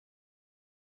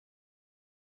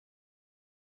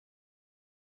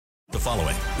The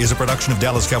following is a production of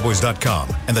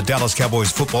DallasCowboys.com and the Dallas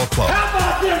Cowboys Football Club. How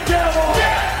about them Cowboys?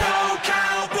 Yeah, go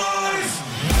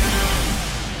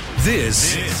Cowboys!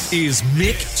 This is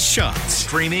Mick Shots,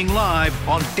 streaming live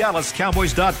on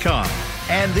DallasCowboys.com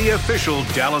and the official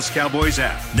Dallas Cowboys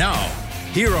app. Now,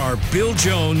 here are Bill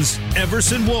Jones,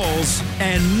 Everson Walls,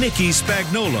 and Mickey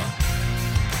Spagnola.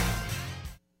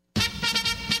 There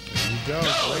you go.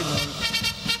 Waiting on it.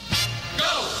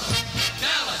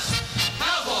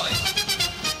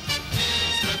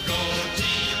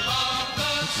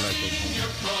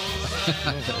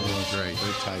 That was great.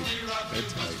 They're tight.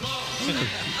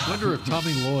 Wonder if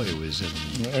Tommy Lloyd was in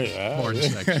the horn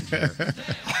section there.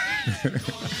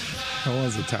 That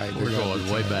was a tight. We're going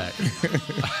way back.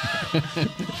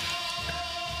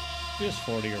 Just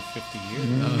 40 or 50 years.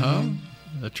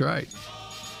 That's right.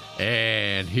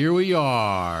 And here we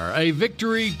are, a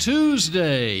Victory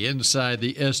Tuesday inside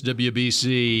the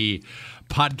SWBC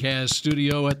podcast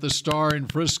studio at the Star in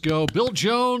Frisco. Bill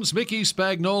Jones, Mickey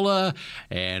Spagnola,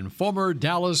 and former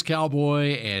Dallas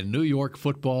Cowboy and New York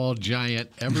football giant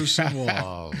Everson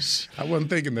Walls. I wasn't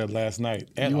thinking that last night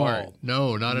at all. Weren't.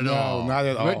 No, not at all. No, not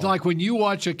at all. Like when you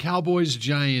watch a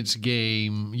Cowboys-Giants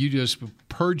game, you just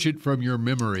purge it from your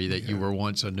memory that you were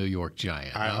once a New York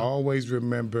Giant. I always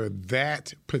remember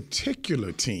that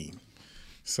particular team.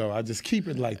 So I just keep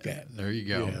it like that. There you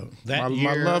go. Yeah. That my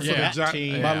year, love for that the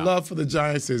team. my love for the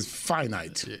Giants is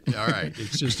finite. All right.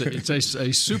 It's just it's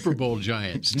a Super Bowl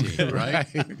Giants team, right?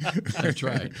 That's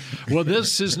right. Well,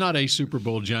 this is not a Super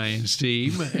Bowl Giants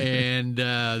team, and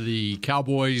the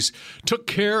Cowboys took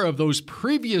care of those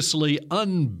previously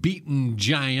unbeaten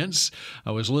Giants.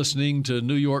 I was listening to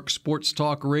New York Sports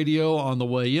Talk Radio on the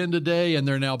way in today, and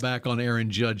they're now back on Aaron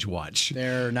Judge watch.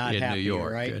 They're not in happy, New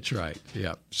York. right? That's right.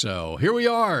 Yep. So here we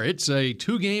are. It's a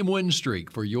 2-game win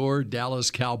streak for your Dallas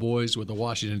Cowboys with the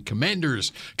Washington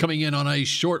Commanders coming in on a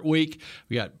short week.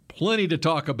 We got plenty to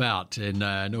talk about. And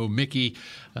I know, Mickey,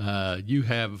 you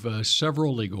have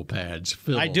several legal pads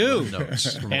filled I do. with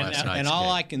notes from last night's and all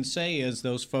game. I can say is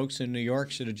those folks in New York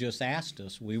should have just asked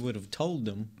us. We would have told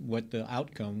them what the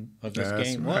outcome of this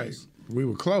That's game right. was. We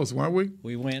were close, weren't we?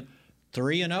 We went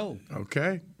 3-0.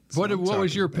 Okay. What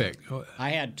was your pick? I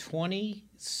had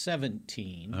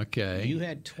 2017. Okay. You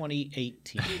had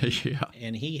 2018. Yeah.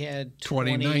 And he had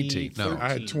 2019. No.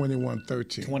 I had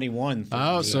 21-13. 21.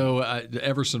 Oh, so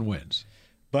Everson wins.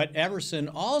 But Everson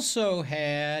also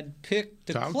had Pick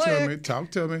the Talk Click. to me.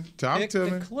 Talk to me. Talk Pick to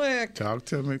the me. Click. Talk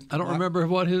to me. I don't remember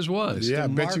what his was. Yeah, I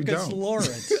bet you Marcus don't.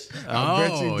 Lawrence. I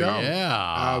bet you don't. Yeah.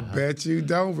 I bet you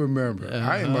don't remember.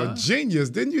 I am a genius.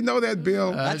 Didn't you know that,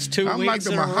 Bill? That's 2 I'm weeks like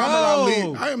the in Muhammad a row.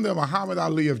 Ali. I am the Muhammad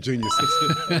Ali of geniuses.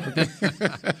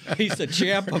 He's the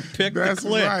champ of Pick That's the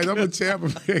Click. right. I'm a champ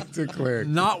of Pick the Click.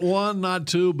 Not one, not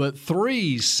two, but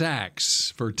 3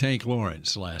 sacks for Tank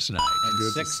Lawrence last night. And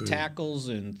Good to 6 see. tackles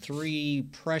and 3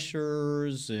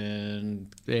 pressures and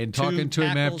talking 2 to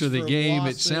him tackles after the for game,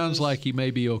 losses. it sounds like he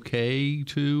may be okay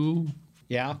too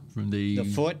Yeah. from the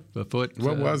foot. The foot.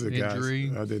 What was it, injury.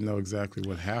 guys? I didn't know exactly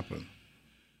what happened.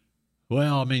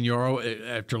 Well, I mean,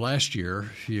 after last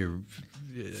year, you're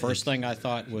First thing I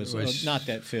thought was not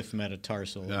that fifth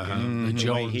metatarsal. the way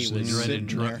Jones, he the was sitting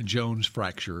there. Jones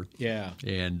fracture. Yeah.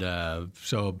 And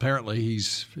so apparently he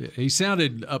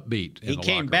sounded upbeat. He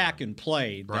came back and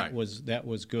played. Right. That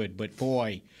was good. But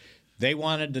boy, they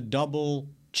wanted to double,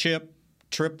 chip,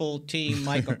 triple team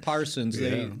Michael Parsons.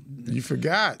 Yeah. You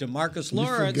forgot. DeMarcus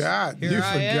Lawrence. You forgot. Here You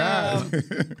I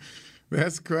forgot.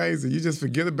 That's crazy. You just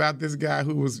forget about this guy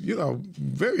who was,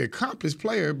 very accomplished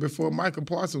player before Michael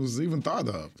Parsons was even thought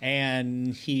of.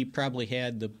 And he probably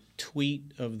had the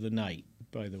tweet of the night,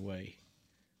 by the way.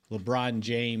 LeBron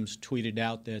James tweeted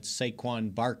out that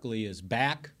Saquon Barkley is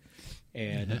back,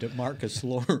 and DeMarcus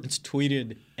Lawrence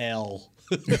tweeted L.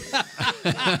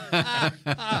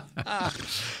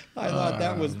 I thought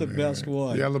that was the best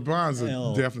one. Yeah, LeBron's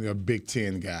L. definitely a Big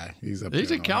Ten guy. He's up He's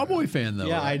there a on Cowboy fan, though.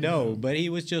 Yeah, right? I know, but he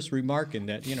was just remarking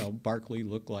that, Barkley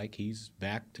looked like he's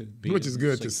back to being Which is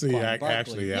good to see, Saquon Barkley.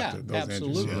 actually, after Yeah, those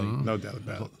absolutely. injuries. Yeah, no doubt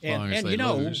about it. long as And they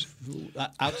lose.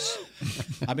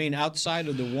 outside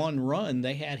of the one run,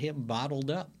 they had him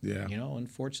bottled up. Yeah.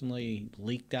 Unfortunately,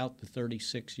 leaked out the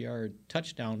 36-yard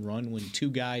touchdown run when 2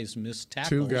 guys missed tackles.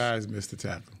 2 guys missed the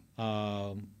tackle.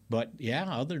 But, yeah,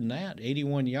 other than that,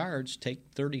 81 yards, take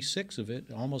 36 of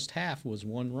it, almost half was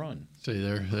one run. See,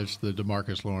 that's the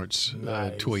DeMarcus Lawrence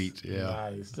Nice. tweet.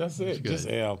 Yeah. Nice. That's it. good. Just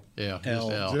L. Yeah. L.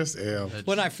 Just L. Just L.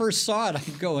 When I first saw it,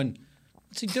 I'm going,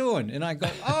 what's he doing? And I go,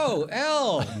 oh,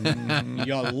 L,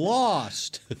 you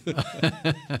lost.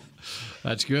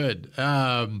 That's good.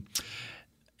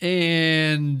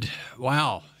 And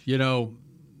wow,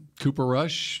 Cooper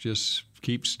Rush just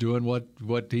keeps doing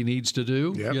what he needs to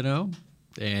do, Yep. you know?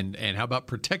 And how about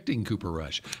protecting Cooper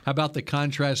Rush? How about the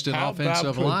contrast in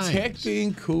offensive lines?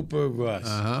 Protecting Cooper Rush.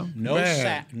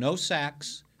 No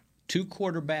sacks, 2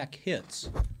 quarterback hits.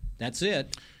 That's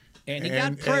it. And he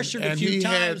got pressured a few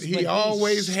times. He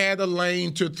always had a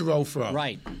lane to throw from.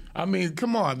 Right. I mean,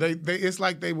 come on. It's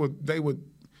like they were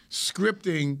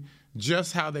scripting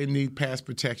just how they need pass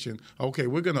protection. Okay,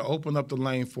 we're going to open up the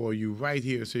lane for you right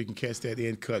here so you can catch that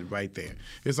end cut right there.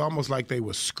 It's almost like they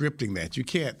were scripting that. You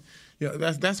can't.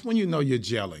 That's when you know you're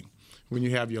gelling, when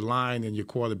you have your line and your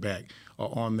quarterback are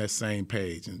on that same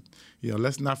page. And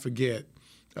let's not forget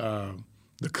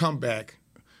the comeback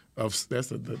that's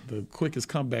the quickest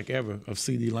comeback ever of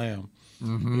CeeDee Lamb.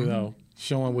 Mm-hmm.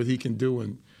 Showing what he can do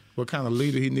and what kind of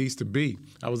leader he needs to be.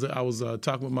 I was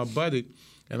talking with my buddy,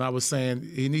 and I was saying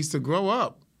he needs to grow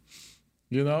up.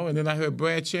 And then I heard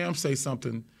Brad Sham say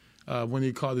something. When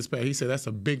he called his pass, he said that's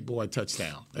a big boy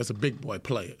touchdown. That's a big boy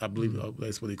play. I believe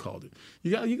that's what he called it.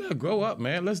 You got to grow up,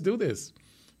 man. Let's do this.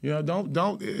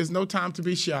 Don't. There's no time to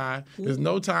be shy. There's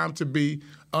no time to be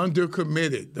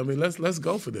undercommitted. I mean, let's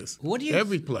go for this.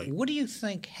 Every play. What do you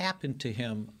think happened to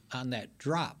him on that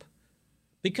drop?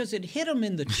 Because it hit him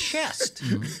in the chest.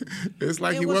 It's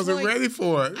like he wasn't ready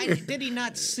for it. Did he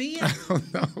not see it? I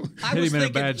don't know. I was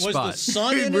thinking, was the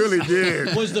sun in really his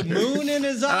did. Was the moon in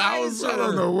his eyes? I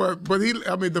don't know what. But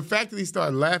the fact that he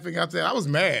started laughing out there, I was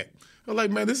mad. I'm like,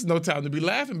 man, this is no time to be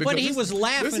laughing. Because but he was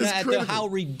laughing at how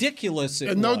ridiculous it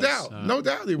was. No doubt. No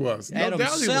doubt he was. At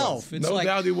himself. No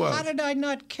doubt he was. How did I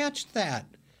not catch that?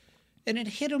 And it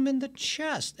hit him in the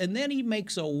chest. And then he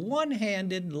makes a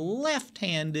one-handed,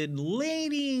 left-handed,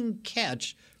 leading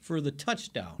catch for the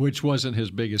touchdown. Which wasn't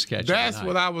his biggest catch of the night. That's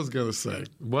what I was going to say. It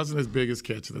wasn't his biggest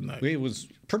catch of the night. It was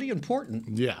pretty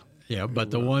important. Yeah. Yeah,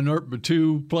 but the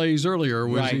 2 plays earlier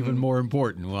was even more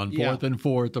important. On 4th and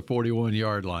 4 at the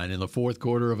 41-yard line in the fourth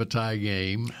quarter of a tie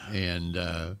game. And,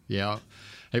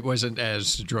 it wasn't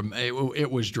as it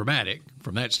was dramatic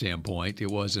from that standpoint. It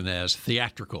wasn't as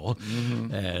theatrical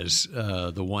as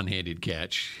the one-handed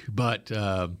catch. But,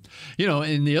 and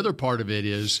the other part of it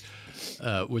is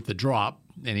with the drop,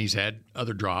 and he's had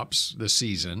other drops this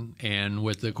season, and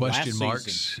with the question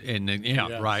marks, and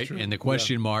the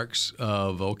question marks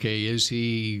of, okay, is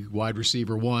he wide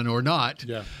receiver 1 or not?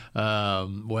 Yeah. How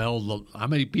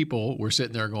many people were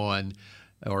sitting there going,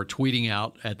 or tweeting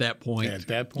out at that point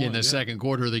in the second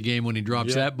quarter of the game when he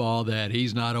drops that ball that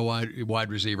he's not a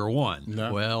wide receiver 1.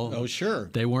 No. Well,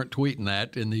 sure. They weren't tweeting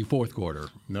that in the fourth quarter.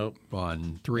 Nope.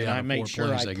 On 3 out of 4 plays they go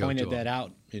to him. I made sure I pointed that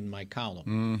out in my column.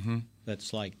 Mm-hmm.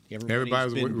 That's like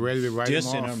everybody's ready to write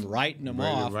him off. Writing him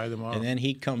off. And then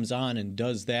he comes on and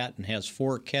does that and has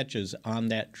 4 catches on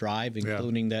that drive,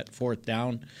 including that 4th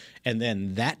down. And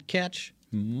then that catch,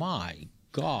 my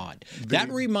God.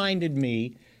 That reminded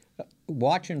me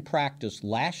watching practice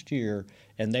last year,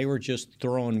 and they were just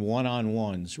throwing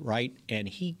one-on-ones, right? And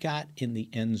he got in the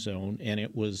end zone, and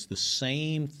it was the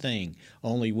same thing,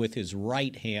 only with his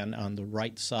right hand on the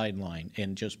right sideline,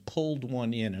 and just pulled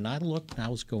one in. And I looked, and I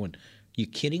was going, you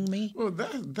kidding me? Well,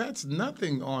 that's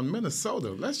nothing on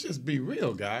Minnesota. Let's just be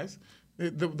real, guys.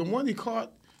 The one he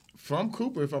caught from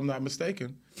Cooper, if I'm not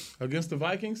mistaken, against the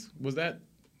Vikings, was that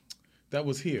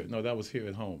was here. No, that was here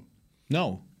at home.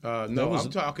 No. I'm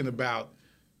talking about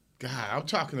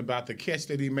the catch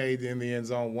that he made in the end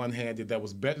zone one-handed that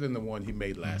was better than the one he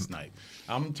made last night.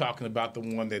 I'm talking about the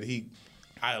one that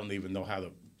I don't even know how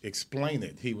to explain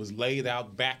it. He was laid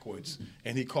out backwards,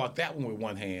 and he caught that one with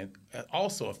one hand,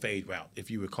 also a fade route,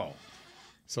 if you recall.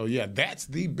 So, that's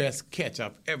the best catch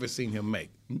I've ever seen him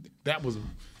make. That was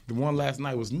the one last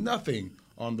night was nothing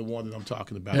on the one that I'm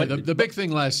talking about. But the big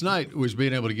thing last night was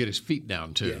being able to get his feet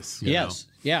down, too. Yes.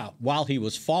 Yeah, while he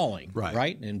was falling,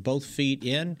 right? And both feet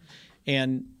in.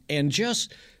 And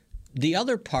just the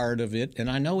other part of it, and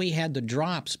I know he had the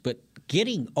drops, but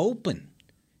getting open.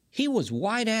 He was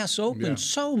wide-ass open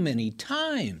so many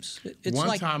times. It's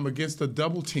one time against a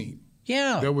double team.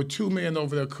 Yeah. There were 2 men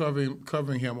over there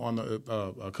covering him on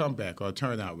a comeback or a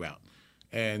turnout route.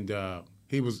 And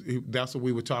that's what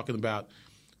we were talking about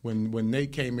when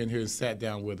Nate came in here and sat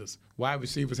down with us. Wide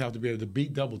receivers have to be able to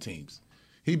beat double teams.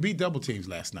 He beat double teams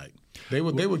last night. They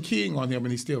were keying on him,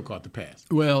 and he still caught the pass.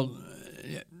 Well,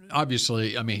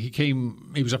 obviously, I mean,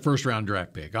 he was a first-round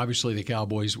draft pick. Obviously, the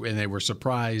Cowboys, and they were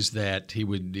surprised that he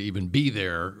would even be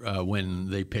there when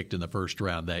they picked in the first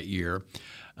round that year.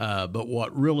 But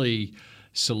what really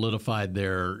solidified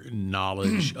their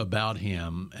knowledge about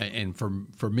him, and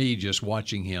for me, just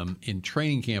watching him in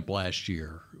training camp last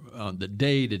year, the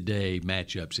day-to-day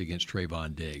matchups against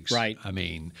Trayvon Diggs. Right. I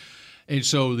mean, And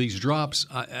so these drops,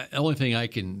 only thing I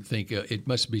can think of, it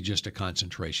must be just a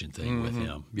concentration thing with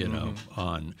him, you know,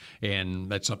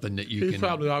 and that's something that you He's can.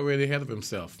 probably already ahead of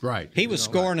himself. Right. He was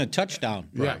scoring a touchdown.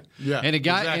 Yeah. And a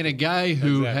guy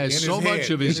who has so much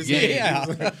of his game.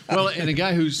 Well, and a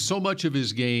guy who's so much of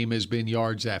his game has been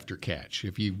yards after catch.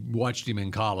 If you watched him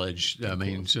in college, I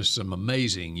mean, just some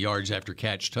amazing yards after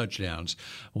catch touchdowns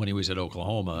when he was at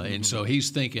Oklahoma. And so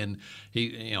he's thinking,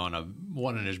 on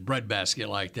one in his breadbasket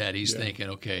like that, he's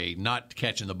thinking, okay, not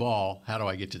catching the ball, how do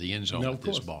I get to the end zone with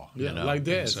this ball? Yeah, you know? like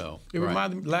Dez. So,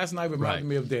 last night reminded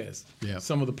me of Dez. Yeah.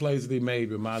 Some of the plays that he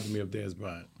made reminded me of Dez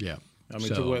Bryant. Yeah. I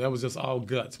mean, to where that was just all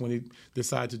guts when he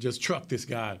decided to just truck this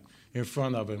guy in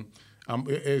front of him.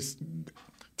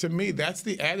 To me, that's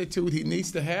the attitude he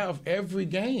needs to have every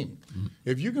game.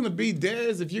 If you're going to be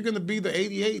Dez, if you're going to be the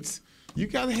 88s, you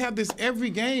got to have this every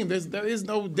game. There is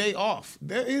no day off.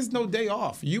 There is no day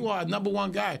off. You are a number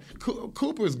one guy.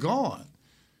 Cooper's gone.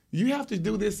 You have to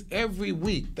do this every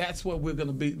week. That's what we're going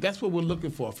to be. That's what we're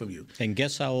looking for from you. And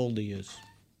guess how old he is?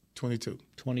 22.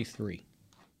 23.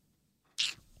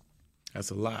 That's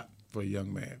a lot for a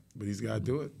young man, but he's got to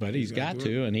do it. But he's got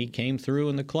to, and he came through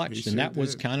in the clutch, and that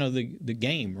was kind of the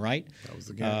game, right? That was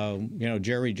the game.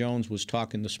 Jerry Jones was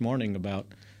talking this morning about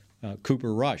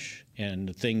Cooper Rush and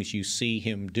the things you see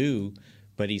him do,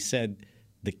 but he said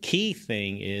the key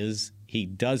thing is he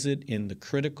does it in the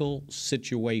critical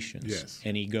situations. Yes.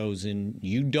 And he goes in,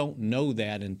 you don't know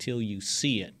that until you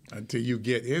see it. Until you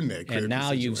get in that critical And now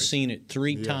situation. you've seen it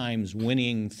three times,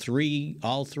 winning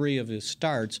all three of his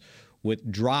starts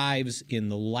with drives in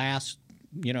the last,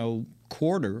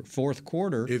 fourth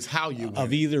quarter. It's how you win.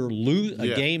 Of either lose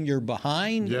a game you're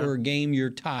behind or a game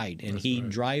you're tied, and he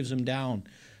drives them down.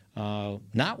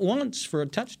 Not once for a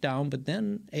touchdown, but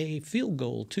then a field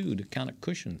goal too to kind of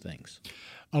cushion things.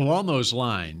 Along those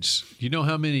lines, you know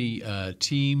how many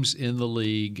teams in the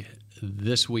league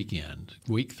this weekend,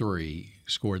 week 3,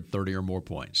 scored 30 or more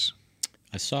points?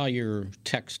 I saw your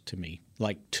text to me,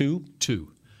 like two?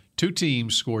 Two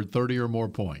teams scored 30 or more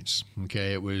points.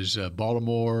 Okay, it was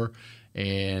Baltimore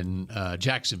and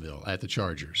Jacksonville at the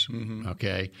Chargers.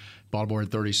 Okay, Baltimore at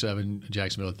 37,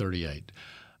 Jacksonville at 38.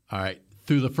 All right,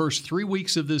 through the first 3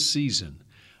 weeks of this season,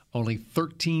 only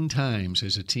 13 times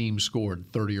has a team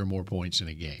scored 30 or more points in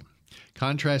a game.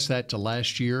 Contrast that to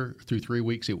last year, through 3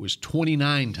 weeks, it was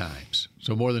 29 times,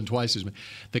 so more than twice as many.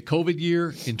 The COVID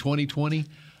year in 2020,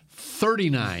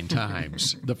 39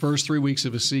 times the first 3 weeks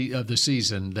of the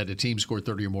season that a team scored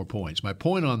 30 or more points. My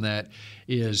point on that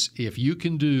is if you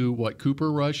can do what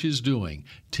Cooper Rush is doing,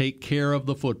 take care of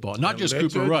the football. Not just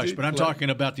Cooper Rush, but I'm talking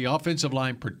about the offensive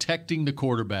line protecting the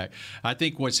quarterback. I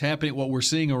think what's happening, what we're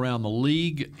seeing around the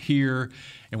league here,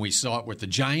 and we saw it with the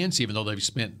Giants, even though they've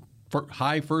spent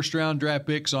high first-round draft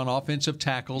picks on offensive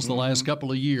tackles the last couple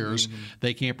of years,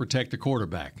 they can't protect the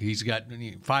quarterback. He's got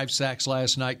 5 sacks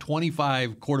last night,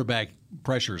 25 quarterback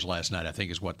pressures last night, I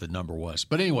think is what the number was.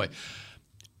 But anyway,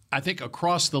 I think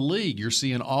across the league, you're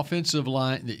seeing offensive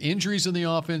line, the injuries in the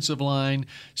offensive line,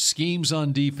 schemes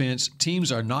on defense. Teams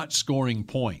are not scoring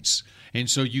points. And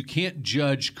so you can't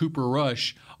judge Cooper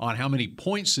Rush on how many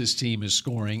points this team is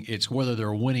scoring. It's whether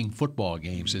they're winning football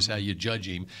games is how you judge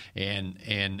him,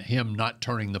 and him not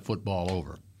turning the football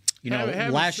over.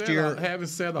 Last year, having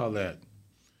said all that,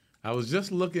 I was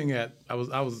just looking at. I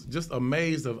was just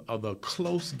amazed of the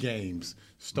close games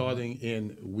starting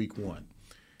in week 1,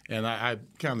 and I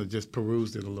kind of just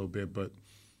perused it a little bit, but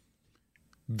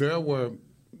there were.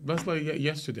 Let's play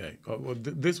yesterday or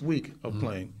this week of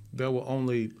playing. There were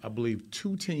only, I believe,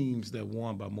 2 teams that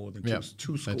won by more than two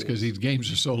scores. That's because these games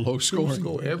are so low scoring.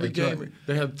 Every game.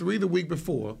 They had 3 the week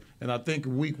before, and I think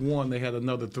week 1 they had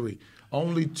another 3.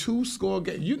 Only 2-score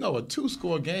game. A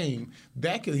 2-score game,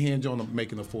 that could hinge on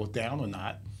making a 4th down or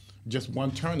not, just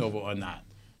one turnover or not.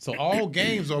 So all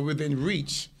games are within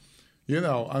reach,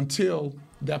 until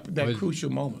that crucial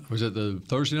moment. Was it the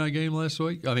Thursday night game last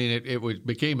week? I mean, it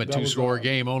became a 2-score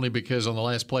game only because on the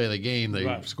last play of the game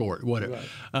they scored. Whatever.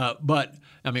 Right. But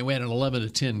I mean, we had an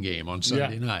 11-10 game on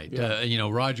Sunday night. Yeah.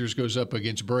 Rodgers goes up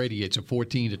against Brady. It's a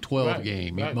 14-12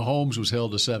 game. Right. Mahomes was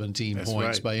held to 17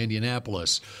 points by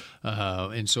Indianapolis.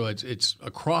 And so it's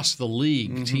across the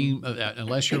league team,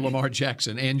 unless you're Lamar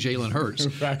Jackson and Jalen Hurts.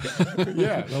 The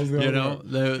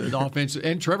offense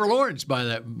and Trevor Lawrence by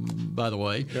the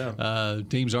way. Yeah.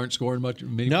 Teams aren't scoring many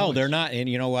points. No, they're not. And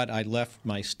you know what? I left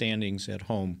my standings at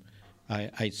home.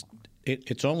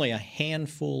 It's only a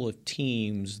handful of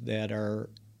teams that are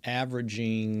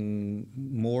averaging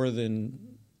more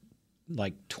than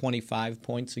like 25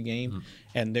 points a game,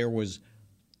 and there was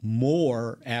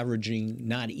more, averaging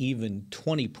not even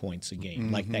 20 points a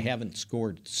game. Like they haven't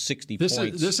scored 60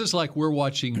 points. This is like we're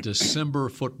watching December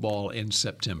football in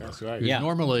September. That's right. Yeah.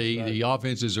 Normally, the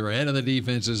offenses are ahead of the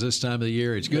defenses this time of the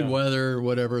year. It's good weather,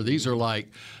 whatever. These are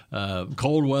like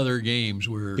cold weather games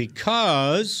where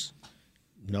Because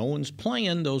no one's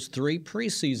playing those 3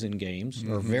 preseason games,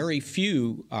 or very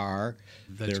few are.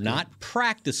 They're not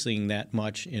practicing that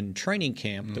much in training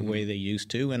camp the way they used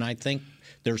to, and I think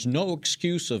there's no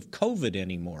excuse of COVID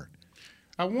anymore.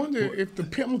 I wonder if the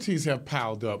penalties have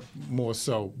piled up more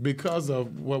so because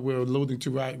of what we're alluding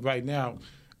to right now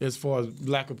as far as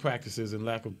lack of practices and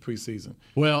lack of preseason.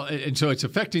 Well, and so it's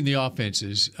affecting the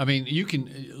offenses. I mean, you can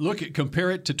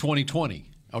compare it to 2020.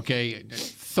 Okay,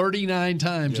 39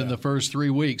 times in the first 3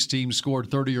 weeks, teams scored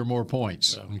 30 or more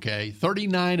points. Okay,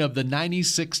 39 of the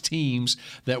 96 teams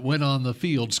that went on the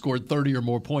field scored 30 or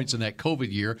more points in that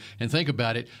COVID year. And think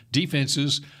about it,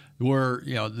 defenses were,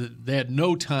 they had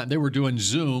no time. They were doing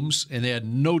Zooms, and they had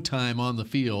no time on the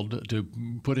field to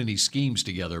put any schemes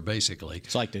together, basically.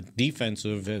 It's like the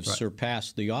defensive has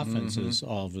surpassed the offenses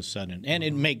all of a sudden. And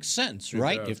it makes sense,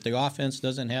 right? If the offense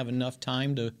doesn't have enough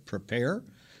time to prepare,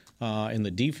 and the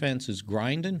defense is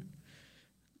grinding,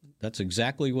 that's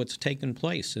exactly what's taken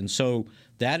place. And so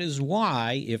that is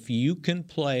why if you can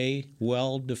play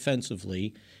well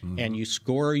defensively and you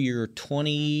score your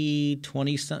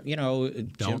 20-something,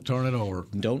 Don't turn it over.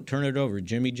 Don't turn it over.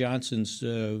 Jimmy Johnson's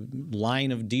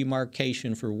line of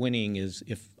demarcation for winning is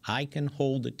if I can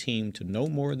hold a team to no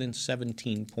more than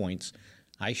 17 points,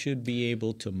 I should be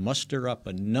able to muster up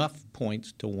enough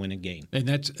points to win a game. And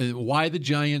that's why the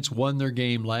Giants won their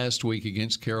game last week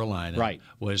against Carolina. Right.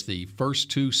 Was the first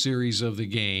 2 series of the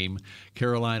game.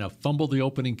 Carolina fumbled the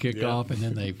opening kickoff, and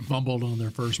then they fumbled on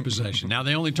their first possession. Now,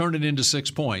 they only turned it into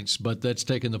 6 points, but that's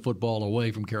taken the football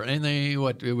away from Carolina. And they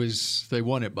won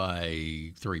it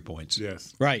by 3 points.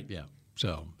 Yes. Right. Yeah.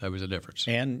 So that was a difference.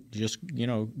 And just,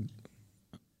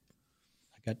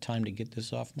 I got time to get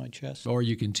this off my chest. Or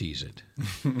you can tease it.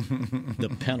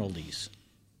 The penalties.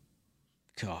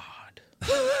 God.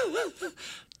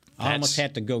 I almost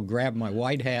had to go grab my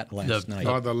white hat last night.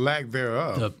 Or the lack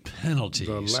thereof. The penalties.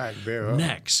 The lack thereof.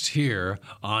 Next here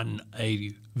on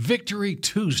a Victory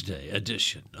Tuesday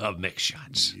edition of Mix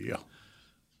Shots. Yeah.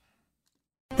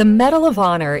 The Medal of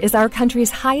Honor is our country's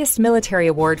highest military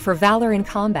award for valor in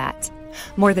combat.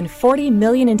 More than 40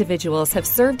 million individuals have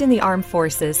served in the armed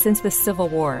forces since the Civil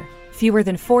War. Fewer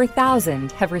than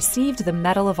 4,000 have received the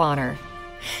Medal of Honor.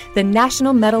 The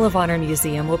National Medal of Honor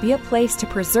Museum will be a place to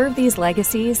preserve these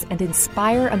legacies and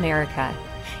inspire America.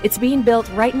 It's being built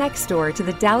right next door to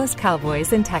the Dallas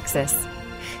Cowboys in Texas.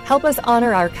 Help us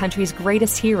honor our country's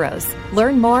greatest heroes.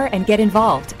 Learn more and get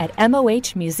involved at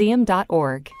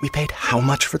mohmuseum.org. We paid how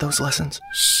much for those lessons?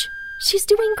 Shh, she's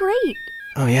doing great.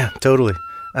 Oh, yeah, totally.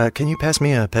 Can you pass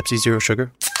me a Pepsi Zero Sugar?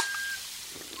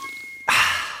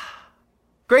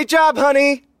 Great job,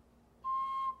 honey!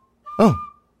 Oh,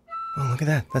 look at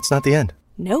that. That's not the end.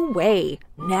 No way.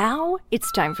 Now it's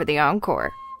time for the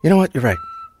encore. You know what? You're right.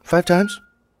 5 times?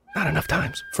 Not enough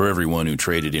times. For everyone who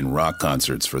traded in rock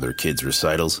concerts for their kids'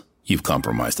 recitals, you've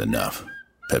compromised enough.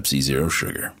 Pepsi Zero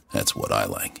Sugar. That's what I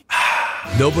like.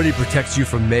 Nobody protects you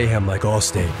from mayhem like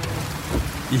Allstate.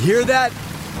 You hear that?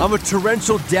 I'm a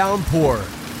torrential downpour.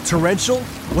 Torrential?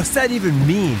 What's that even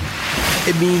mean?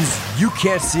 It means you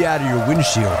can't see out of your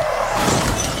windshield.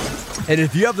 And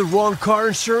if you have the wrong car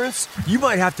insurance, you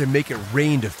might have to make it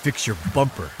rain to fix your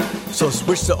bumper. So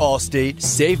switch to Allstate,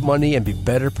 save money, and be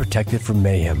better protected from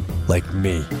mayhem, like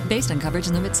me. Based on coverage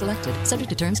and limits selected, subject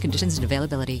to terms, conditions, and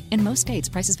availability. In most states,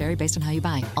 prices vary based on how you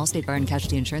buy. Allstate Bar and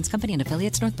Casualty Insurance Company and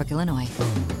affiliates, Northbrook, Illinois.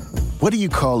 What do you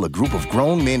call a group of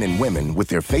grown men and women with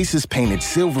their faces painted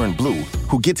silver and blue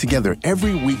who get together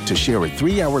every week to share a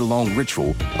 3-hour-long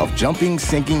ritual of jumping,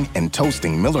 singing, and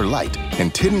toasting Miller Lite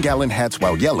in 10-gallon hats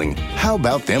while yelling, "How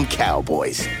about them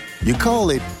Cowboys?" You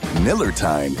call it Miller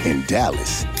Time in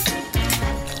Dallas.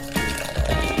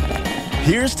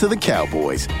 Here's to the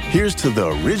Cowboys. Here's to the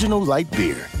original light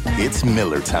beer. It's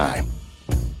Miller Time.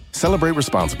 Celebrate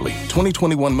responsibly.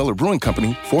 2021 Miller Brewing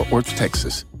Company, Fort Worth,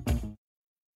 Texas.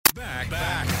 Back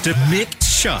to Mixed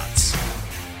Shots.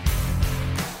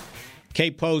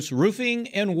 K-Post Roofing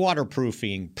and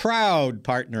Waterproofing, proud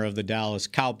partner of the Dallas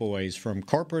Cowboys. From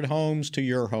corporate homes to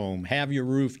your home, have your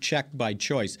roof checked by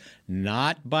choice,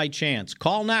 not by chance.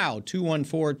 Call now,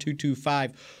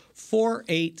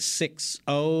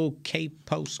 214-225-4860,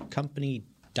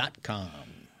 kpostcompany.com.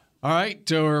 All right,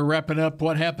 we're wrapping up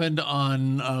what happened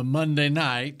on Monday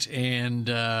night. And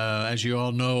as you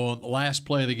all know, last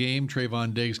play of the game,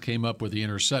 Trayvon Diggs came up with the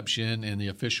interception, and the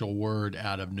official word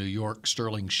out of New York,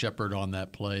 Sterling Shepard on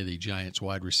that play, the Giants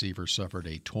wide receiver, suffered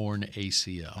a torn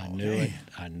ACL. I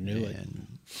knew it.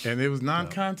 And it was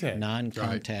non-contact.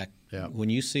 Non-contact. Right. Yeah. When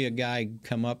you see a guy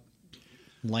come up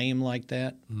lame like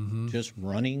that, just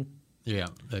running. Yeah,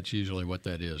 that's usually what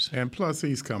that is. And plus,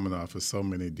 he's coming off of so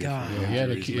many different he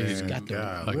had injuries, he's got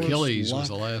the Achilles was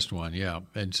the last one,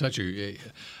 and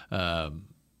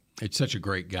it's such a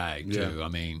great guy too. Yeah. I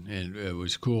mean, and it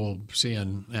was cool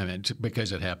seeing. I mean,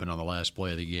 because it happened on the last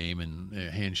play of the game, and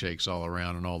handshakes all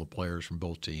around, and all the players from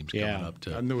both teams coming up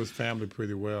to. I knew his family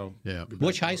pretty well. Yeah.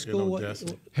 Which high school?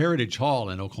 Heritage Hall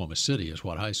in Oklahoma City is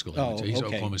what high school he went to. He's okay.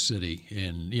 Oklahoma City,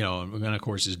 and and of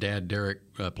course his dad Derek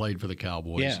played for the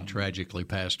Cowboys and tragically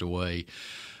passed away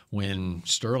when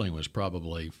Sterling was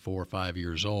probably 4 or 5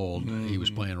 years old. He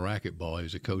was playing racquetball. He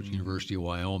was a coach at University of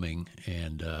Wyoming,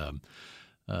 and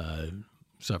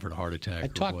suffered a heart attack. I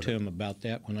talked to him about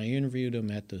that when I interviewed him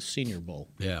at the Senior Bowl.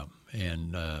 Yeah,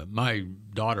 and my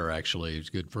daughter actually is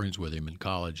good friends with him in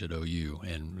college at OU,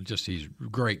 and he's a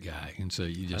great guy. And so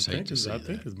you just hate to see that. I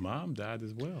think his mom died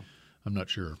as well. I'm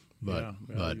not sure, but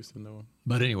I used to know him.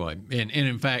 But anyway, and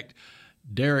in fact,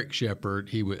 Derek Shepard,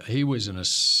 he was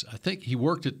I think he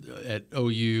worked at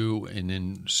OU, and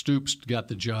then Stoops got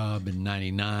the job in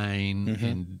 '99,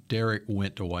 and Derek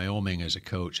went to Wyoming as a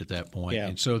coach at that point. Yeah.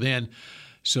 And so then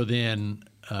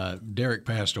Derek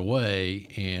passed away,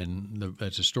 and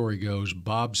as the story goes,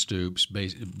 Bob Stoops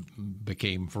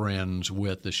became friends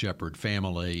with the Shepard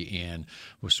family and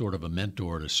was sort of a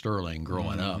mentor to Sterling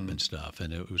growing up and stuff.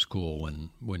 And it was cool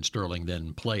when Sterling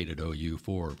then played at OU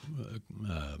for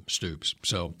Stoops.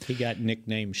 So he got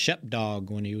nicknamed Shep Dog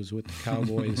when he was with the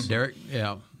Cowboys. Derek,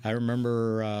 yeah. I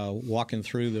remember walking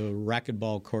through the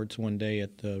racquetball courts one day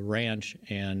at the ranch,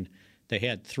 and they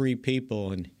had 3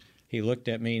 people, and he looked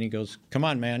at me and he goes, "Come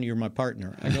on, man, you're my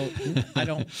partner." I go, "I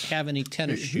don't have any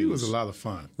tennis shoes." He was a lot of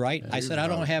fun. Right? I said, "I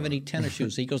don't have any tennis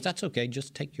shoes." He goes, "That's okay.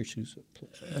 Just take your shoes.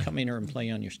 Come in here and play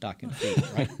on your stocking feet."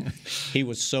 Right? He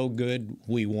was so good,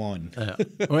 we won.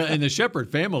 Well, and the Shepard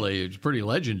family is pretty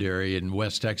legendary in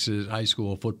West Texas high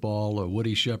school football.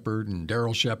 Woody Shepard and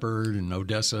Darryl Shepard and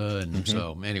Odessa. And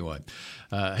so anyway,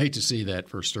 hate to see that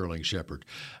for Sterling Shepard.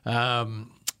 But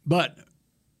how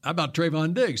about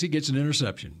Trayvon Diggs? He gets an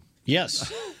interception.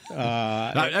 Yes.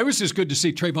 It was just good to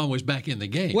see Trayvon was back in the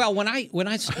game. Well, when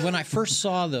I first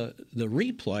saw the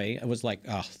replay, I was like,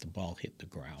 "Oh, the ball hit the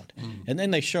ground." And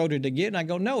then they showed it again. I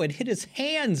go, "No, it hit his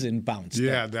hands and bounced."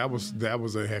 Yeah, up. that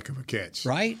was a heck of a catch.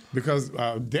 Right? Because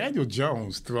Daniel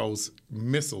Jones throws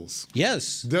missiles.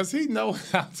 Yes. Does he know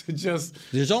how to just?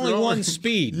 There's only one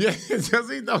speed. Yeah. Does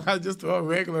he know how to just throw a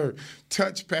regular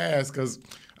touch pass? Because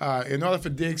in order for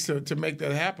Diggs to make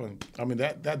that happen, I mean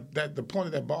that the point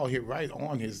of that ball hit right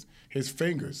on his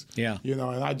fingers. Yeah. And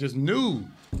I just knew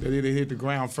that it had hit the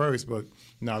ground first, but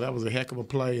no, that was a heck of a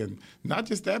play, and not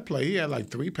just that play. He had like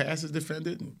 3 passes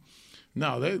defended. And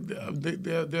no,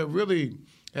 they're really,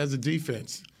 as a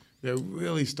defense, they're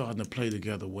really starting to play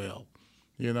together well.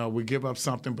 We give up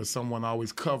something, but someone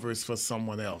always covers for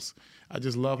someone else. I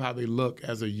just love how they look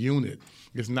as a unit.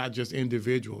 It's not just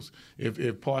individuals.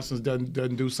 If Parsons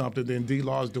doesn't do something, then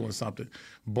D-Law's doing something.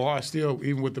 Barr still,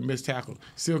 even with the missed tackle,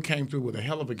 still came through with a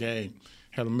hell of a game.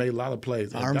 Had made a lot of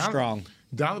plays. Armstrong.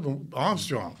 Donovan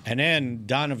Armstrong. And then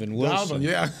Donovan Wilson. Donovan,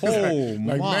 yeah. Oh,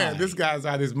 my. Man, this guy's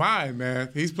out of his mind, man.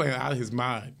 He's playing out of his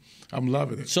mind. I'm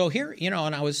loving it. So here,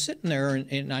 and I was sitting there,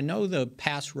 and I know the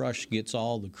pass rush gets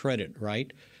all the credit,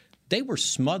 right? They were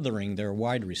smothering their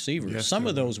wide receivers. Yes, Some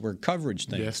of those were coverage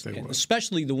things. Yes, they were.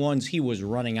 Especially the ones he was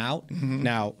running out.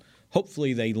 Now,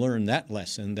 hopefully they learned that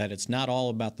lesson, that it's not all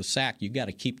about the sack. You got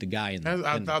to keep the guy in the pocket.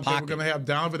 I thought they were going to have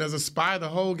Donovan as a spy the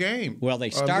whole game. Well, they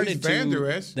started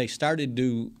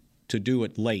to do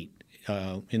it late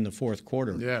in the fourth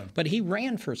quarter. Yeah. But he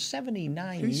ran for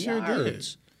 79 He yards. sure did.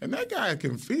 And that guy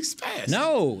he's fast.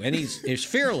 No, and he's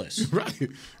fearless. Right.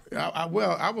 I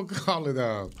would call it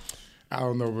I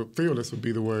don't know, fearless would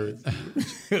be the word. A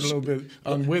little bit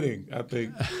unwitting, I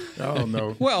think. I don't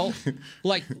know. Well,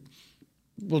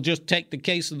 we'll just take the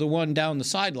case of the one down the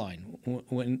sideline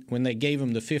when they gave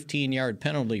him the 15-yard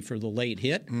penalty for the late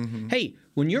hit. Hey,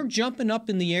 when you're jumping up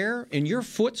in the air and your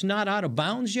foot's not out of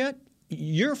bounds yet,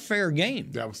 you're fair game.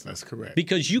 That's correct.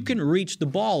 Because you can reach the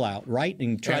ball out, right,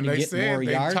 and try to get more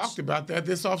yards. They talked about that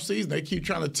this offseason. They keep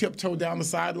trying to tiptoe down the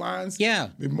sidelines. Yeah.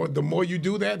 The more you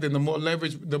do that, then the more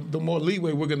leverage, the more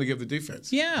leeway we're going to give the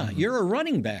defense. Yeah, you're a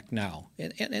running back now,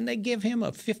 and they give him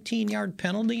a 15-yard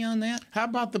penalty on that. How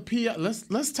about the PI?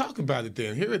 Let's talk about it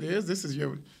then. Here it is. This is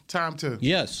your time to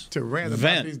rant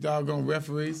about these doggone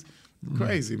referees.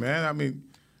 Crazy, man. I mean,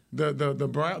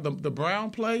 the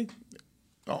Brown play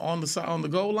on the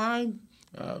goal line,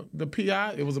 the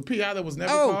PI. It was a PI that was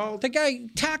never called. The guy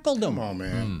tackled him. Come on,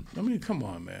 man. I mean, come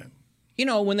on, man. You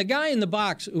know, when the guy in the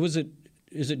box is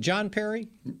it John Perry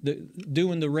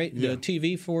doing the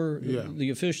TV for the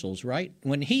officials, right?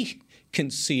 When he can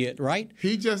see it, right?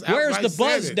 He just where's the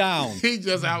buzz said it. down? He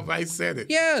just outright said it.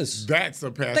 Yes, that's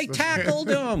a pass. They tackled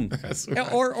him. That's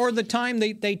right. Or the time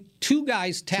they two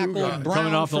guys tackled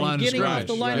Brown off the from line getting of off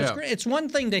the line yeah. of scrimmage. It's one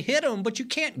thing to hit him, but you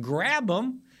can't grab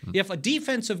him. If a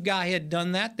defensive guy had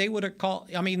done that, they would have called.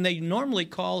 I mean, they normally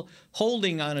call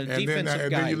holding on a defensive guy.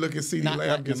 And then you look at CeeDee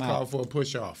Lamb gets called for a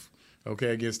push-off,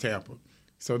 against Tampa.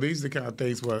 So these are the kind of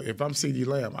things where if I'm CeeDee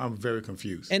Lamb, I'm very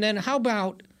confused. And then how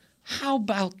about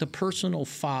the personal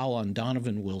foul on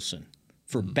Donovan Wilson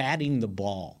for batting the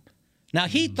ball? Now,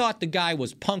 he thought the guy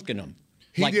was punking him.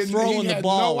 Throwing the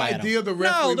ball at him.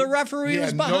 The referee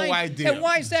was behind. No idea. And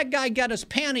why's that guy got his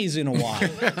panties in a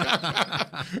wad?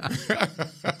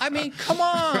 I mean, come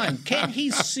on. Can't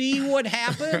he see what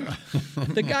happened?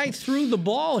 The guy threw the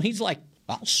ball, and he's like,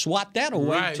 I'll swat that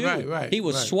away, too. Right, he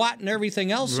was swatting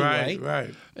everything else away.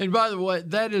 Right. And by the way,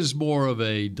 that is more of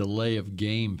a delay of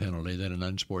game penalty than an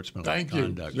unsportsmanlike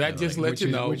conduct. That just lets you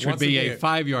know. Which would be a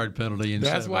 5-yard penalty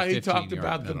instead of a 15-yard penalty. That's why he talked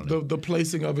about the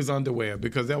placing of his underwear,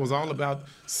 because that was all about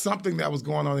something that was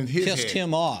going on in his head. Pissed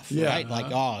him off, right?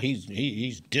 Like,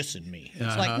 he's dissing me.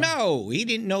 It's like, no, he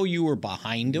didn't know you were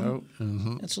behind him.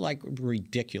 Nope. It's like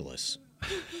ridiculous.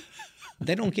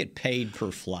 They don't get paid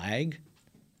per flag.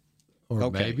 Or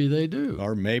maybe they do.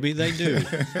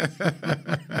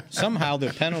 Somehow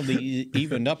the penalty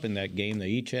evened up in that game. They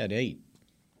each had 8.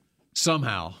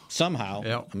 Somehow.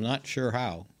 Yep. I'm not sure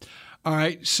how. All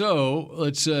right. So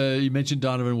let's. You mentioned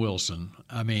Donovan Wilson.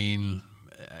 I mean,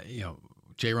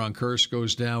 Jaron Kearse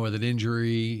goes down with an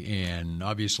injury, and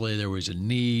obviously there was a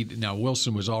need. Now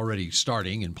Wilson was already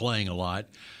starting and playing a lot.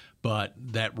 But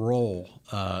that role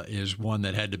is one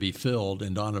that had to be filled,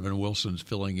 and Donovan Wilson's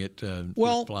filling it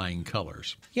with flying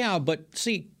colors. Yeah, but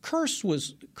see, Kearse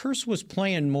was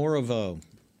playing more of a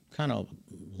kind of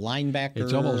linebacker.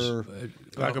 It's almost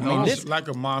like a monster. Like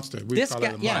a monster.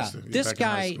 This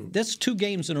guy, this 2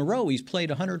 games in a row, he's played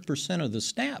 100% of the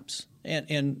snaps,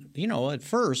 and at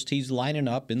first he's lining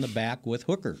up in the back with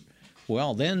Hooker.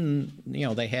 Well, then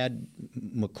they had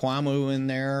Mukuamu in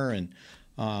there and.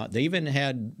 They even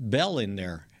had Bell in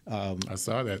there. I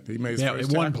saw that. He made his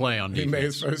first tackle. One play on defense. He made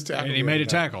his first tackle. And he made a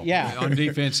tackle. Yeah. On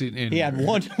defense. He had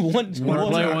one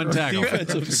play, one tackle.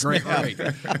 Defensive great.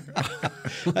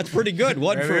 That's pretty good.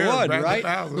 One for one, right?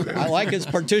 I like his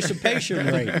participation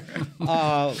rate.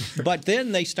 But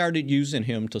then they started using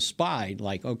him to spy.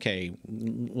 Like, okay,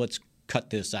 let's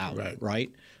cut this out,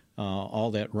 right?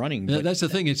 All that running. That's the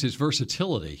thing. It's his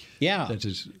versatility. Yeah. That's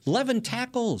his 11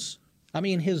 tackles. I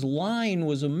mean, his line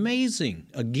was amazing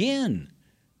again.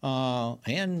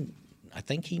 And I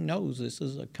think he knows this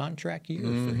is a contract year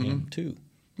for him, too.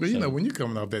 But, when you're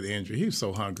coming off that injury, he was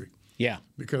so hungry. Yeah.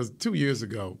 Because 2 years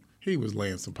ago, he was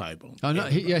laying some pipe on. Oh, no,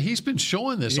 he's been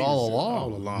showing this all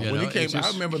along. When he came, I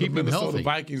remember the Minnesota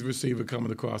Vikings receiver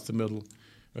coming across the middle.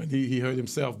 And he hurt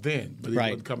himself then, but he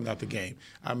wasn't coming out the game.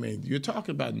 I mean, you're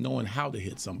talking about knowing how to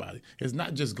hit somebody. It's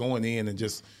not just going in and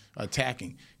just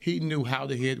attacking. He knew how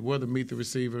to hit, where to meet the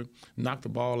receiver, knock the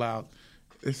ball out.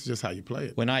 It's just how you play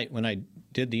it. When I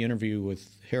did the interview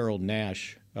with Harold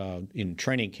Nash in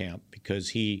training camp, because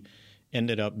he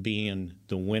ended up being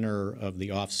the winner of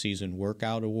the off-season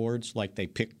workout awards. Like they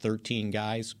picked 13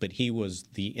 guys, but he was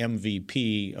the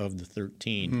MVP of the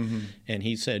 13. Mm-hmm. And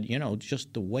he said,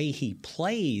 just the way he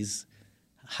plays,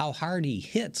 how hard he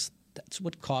hits, that's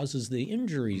what causes the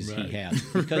injuries he has.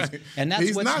 Because and that's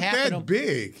He's what's not happened. That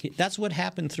big. That's what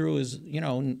happened through his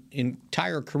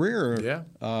entire career. Yeah.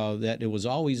 That it was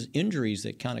always injuries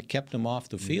that kind of kept him off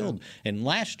the field. Yeah. And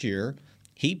last year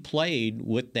he played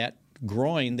with that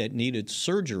groin that needed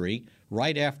surgery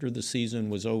right after the season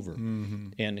was over. Mm-hmm.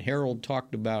 And Harold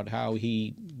talked about how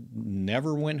he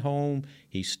never went home.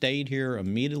 He stayed here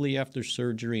immediately after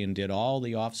surgery and did all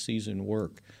the off-season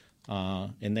work.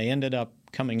 And they ended up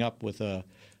coming up with an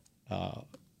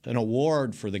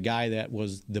award for the guy that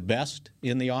was the best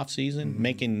in the off-season, mm-hmm.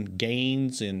 making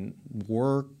gains in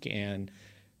work and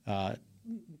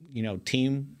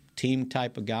team team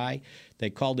type of guy. They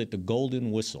called it the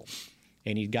Golden Whistle.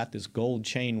 And he got this gold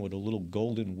chain with a little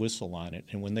golden whistle on it.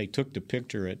 And when they took the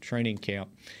picture at training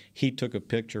camp, he took a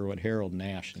picture with Harold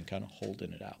Nash and kind of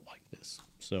holding it out like this.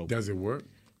 So does it work?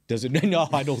 Does it? No,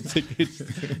 I don't think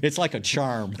it's like a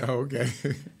charm. Oh, okay.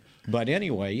 But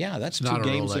anyway, yeah, that's it's 2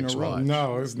 games in a row. Watch.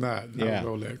 No, it's not. No yeah.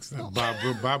 Rolex. No.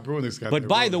 Bob Brunick's got But that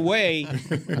by Rolex. the way,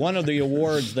 one of the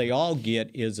awards they all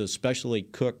get is a specially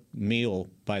cooked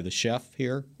meal by the chef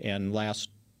here. And last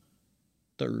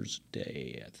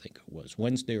Thursday, I think it was,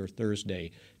 Wednesday or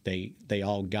Thursday, they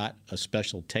all got a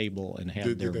special table and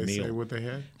had their meal. Did they say what they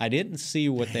had? I didn't see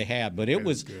what they had, but it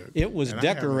was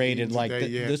decorated like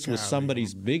this was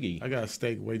somebody's biggie. I got a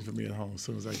steak waiting for me at home as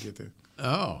soon as I get there.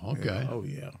 Oh, okay. Yeah. Oh,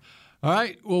 yeah. All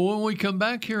right. Well, when we come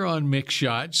back here on Mix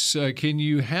Shots, can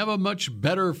you have a much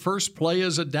better first play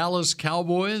as a Dallas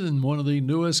Cowboy than one of the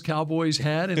newest Cowboys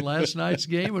had in last night's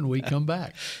game when we come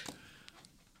back?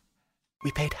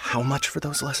 We paid how much for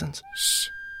those lessons? Shh.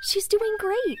 She's doing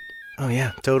great. Oh,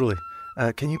 yeah, totally.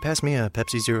 Can you pass me a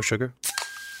Pepsi Zero Sugar?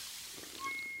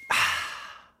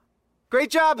 Great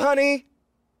job, honey!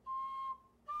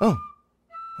 Oh,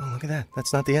 look at that.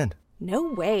 That's not the end. No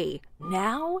way.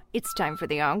 Now it's time for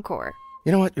the encore.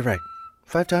 You know what? You're right.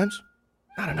 5 times?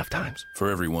 Not enough times.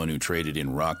 For everyone who traded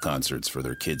in rock concerts for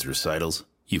their kids' recitals,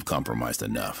 you've compromised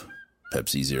enough.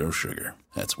 Pepsi Zero Sugar.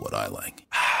 That's what I like.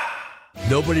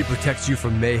 Nobody protects you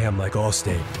from mayhem like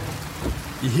Allstate.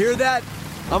 You hear that?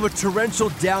 I'm a torrential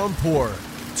downpour.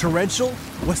 Torrential?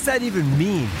 What's that even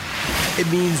mean?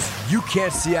 It means you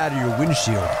can't see out of your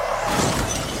windshield.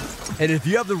 And if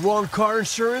you have the wrong car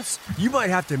insurance, you might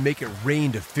have to make it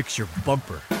rain to fix your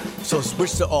bumper. So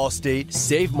switch to Allstate,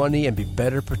 save money, and be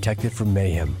better protected from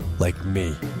mayhem, like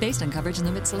me. Based on coverage and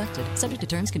limits selected, subject to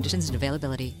terms, conditions, and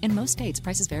availability. In most states,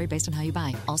 prices vary based on how you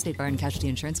buy. Allstate Bar and Casualty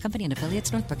Insurance Company and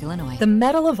affiliates, Northbrook, Illinois. The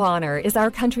Medal of Honor is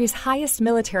our country's highest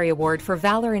military award for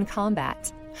valor in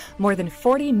combat. More than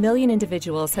 40 million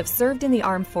individuals have served in the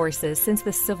armed forces since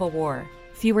the Civil War.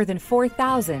 Fewer than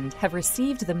 4,000 have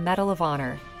received the Medal of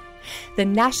Honor. The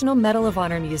National Medal of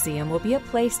Honor Museum will be a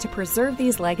place to preserve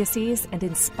these legacies and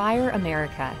inspire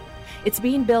America. It's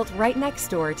being built right next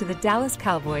door to the Dallas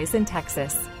Cowboys in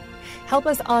Texas. Help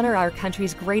us honor our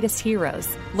country's greatest heroes.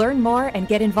 Learn more and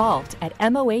get involved at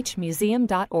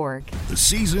mohmuseum.org. The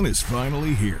season is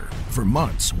finally here. For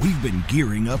months, we've been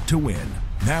gearing up to win.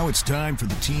 Now it's time for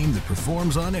the team that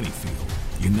performs on any field,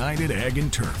 United Ag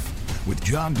and Turf. With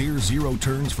John Deere Zero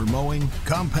Turns for mowing,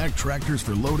 compact tractors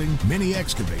for loading, mini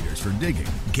excavators for digging,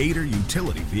 Gator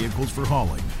utility vehicles for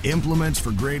hauling, implements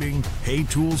for grading, hay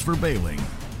tools for baling.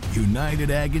 United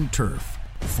Ag and Turf,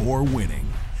 for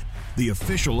winning. The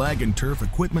official Ag and Turf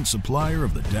equipment supplier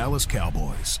of the Dallas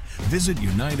Cowboys. Visit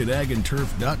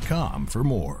UnitedAgAndTurf.com for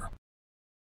more.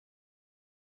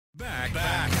 Back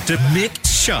to Mixed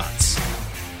Shots.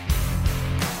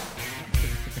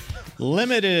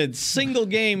 Limited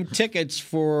single-game tickets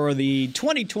for the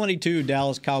 2022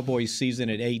 Dallas Cowboys season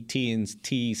at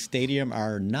AT&T Stadium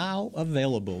are now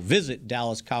available. Visit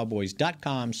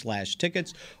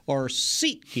DallasCowboys.com/tickets or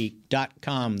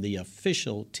SeatGeek.com, the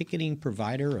official ticketing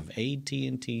provider of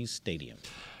AT&T Stadium.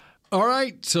 All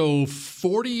right, so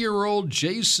 40-year-old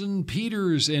Jason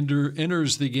Peters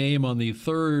enters the game on the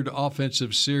third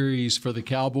offensive series for the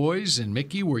Cowboys. And,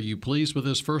 Mickey, were you pleased with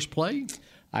his first play?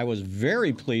 I was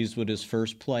very pleased with his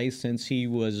first play since he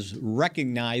was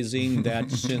recognizing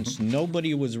that since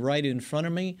nobody was right in front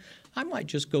of me, I might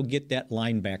just go get that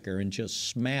linebacker and just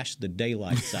smash the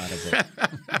daylights out of it.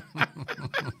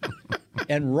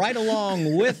 And right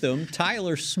along with him,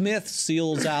 Tyler Smith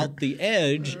seals out the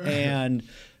edge, and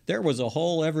there was a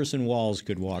hole Everson Walls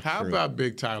could walk through. How about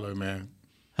Big Tyler, man?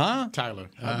 Huh? Tyler.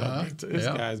 This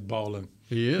guy's balling.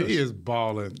 He is. He is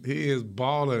balling. He is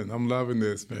balling. I'm loving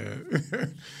this,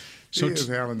 man. He is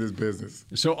handling this business.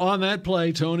 So on that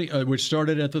play, Tony, which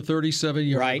started at the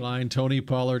 37-yard line, Tony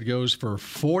Pollard goes for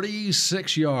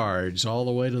 46 yards all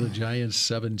the way to the Giants'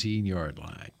 17-yard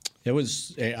line. It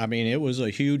was a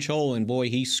huge hole, and boy,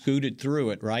 he scooted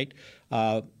through it, right?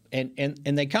 And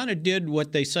they kind of did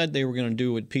what they said they were going to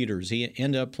do with Peters. He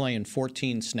ended up playing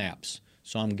 14 snaps.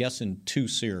 So I'm guessing 2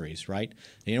 series, right?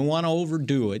 They didn't want to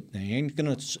overdo it. They ain't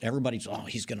going to – everybody's,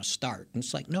 he's going to start. And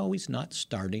it's like, no, he's not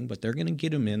starting, but they're going to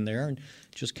get him in there and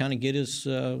just kind of get his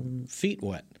feet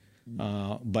wet.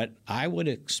 But I would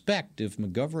expect if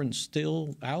McGovern's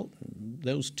still out,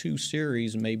 those 2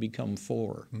 series may become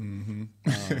 4. Mm-hmm.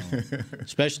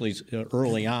 Especially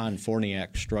early on,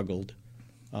 Forniak struggled.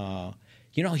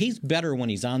 He's better when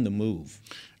he's on the move.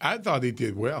 I thought he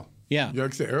did well. Yeah.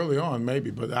 Like I said, early on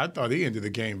maybe, but I thought he ended the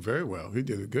game very well. He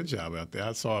did a good job out there.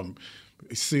 I saw him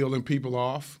sealing people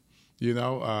off. You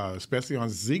know, especially on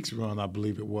Zeke's run, I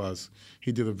believe it was.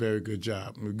 He did a very good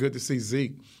job. It was good to see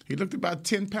Zeke. He looked about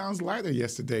 10 pounds lighter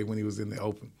yesterday when he was in the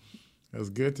Open. It was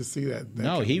good to see that.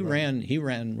 No, he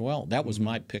ran well. That was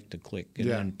my pick to click, and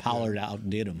then Pollard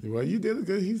outdid him. Well, you did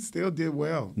good. He still did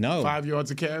well. No. 5 yards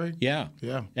a carry? Yeah.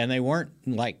 And they weren't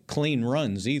like clean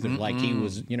runs either, like he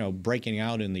was, breaking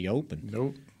out in the Open.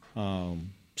 Nope.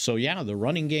 So, the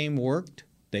running game worked.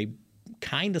 They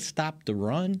kind of stopped the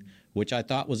run, which I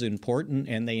thought was important,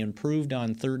 and they improved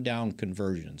on third down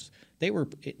conversions. They were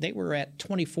at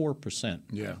 24%.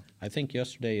 Yeah. I think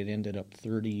yesterday it ended up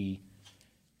 38%.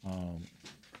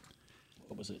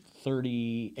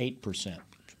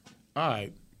 All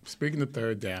right. Speaking of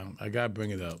third down, I got to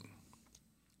bring it up.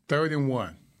 3rd and 1.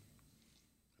 I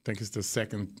think it's the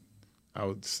second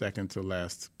to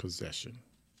last possession.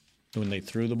 When they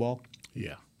threw the ball?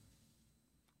 Yeah.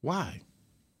 Why?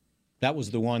 That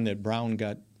was the one that Brown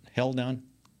got held on?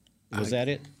 Was that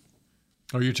it?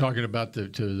 Oh, you're talking about the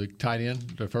tight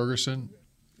end, to Ferguson?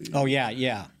 Oh,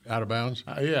 yeah. Out of bounds?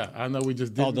 Yeah, I know we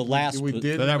just did. Oh, the last. We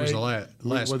did. That was the last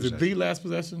Was possession. it the last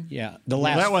possession? Yeah, the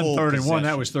last. That wasn't 3rd and 1.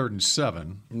 That possession. was 3rd and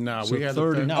 7. No, So we had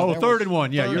third. the Oh, 3rd and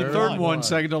 1. Yeah, you're 3rd and 1,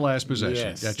 second to last possession.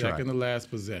 Yes, that's second right. to last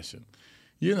possession.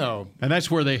 You know, And that's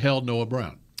where they held Noah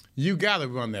Brown. you got to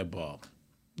run that ball.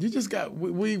 You just got.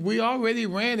 We already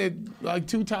ran it like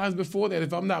 2 times before that,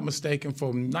 if I'm not mistaken,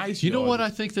 for nice. You know what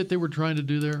yardage. I think that they were trying to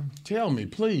do there? Tell me,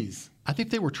 please. I think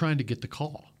they were trying to get the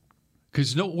call.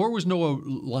 Because where was Noah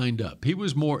lined up? He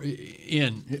was more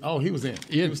in. Oh, he was in.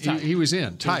 He was tight. He was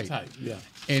in, tight. He was tight, yeah.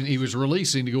 And he was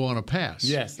releasing to go on a pass.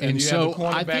 Yes, and you had so the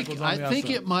cornerback was on I the think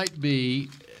outside. it might be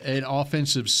an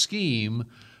offensive scheme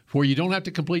where you don't have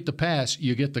to complete the pass,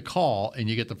 you get the call, and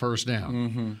you get the first down.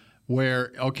 Mm-hmm.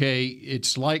 Where, okay,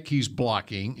 it's like he's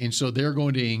blocking, and so they're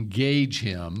going to engage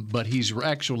him, but he's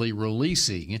actually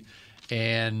releasing,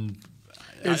 and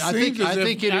I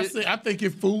think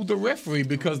it fooled the referee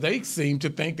because they seemed to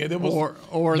think that it was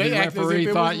or the referee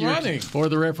thought running. Or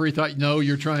the referee thought, no,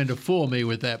 you're trying to fool me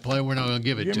with that play. We're not going to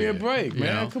give it to you. Give me a break,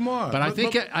 man. Come on. But I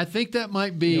think that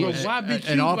might be. Why be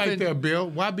cute right there, Bill?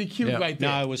 Why be cute right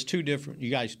there? No, it was two different. You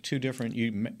guys, two different.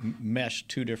 You meshed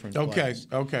two different plays.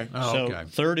 Okay. So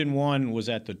 3rd and 1 was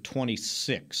at the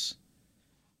 26.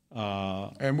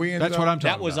 And we ended that's what I'm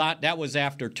talking about. That was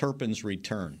after Turpin's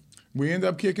return. We ended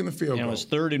up kicking the field goal. And it was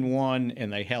 3rd and 1,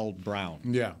 and they held Brown.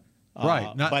 Yeah.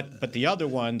 Right. But the other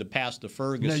one, the pass to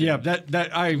Ferguson. Yeah, we're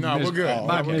good.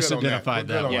 I misidentified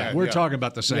that one. We're talking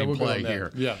about the same play here.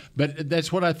 Yeah. But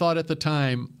that's what I thought at the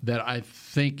time, that I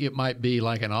think it might be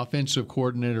like an offensive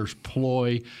coordinator's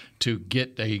ploy to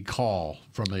get a call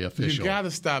from the official. You got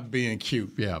to stop being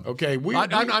cute. Yeah. Okay.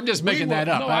 I'm just making that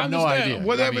up. I have no idea.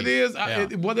 Whatever it is,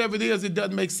 it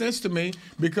doesn't make sense to me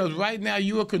because right now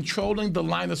you are controlling the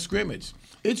line of scrimmage.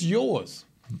 It's yours.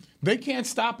 They can't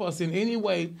stop us in any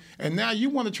way. And now you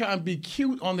want to try and be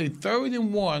cute on the 3rd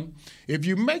and 1. If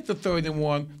you make the 3rd and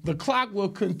 1, the clock will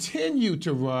continue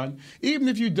to run, even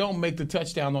if you don't make the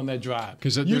touchdown on that drive.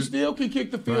 You still can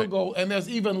kick the field goal, and there's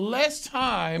even less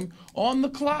time on the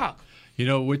clock. You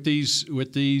know, with these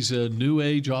new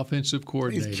age offensive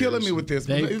coordinators, he's killing me with this.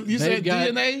 You said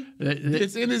DNA?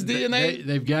 It's in his DNA?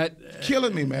 They've got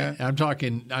killing me, man.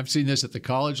 I've seen this at the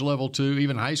college level too,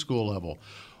 even high school level,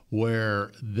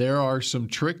 where there are some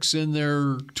tricks in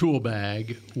their tool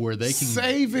bag where they can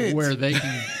save it. Where they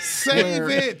can save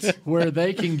it. Where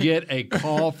they can get a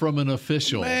call from an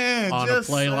official on a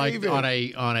play like on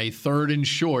a 3rd and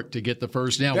short to get the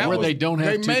first down, they don't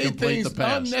have to complete the pass. They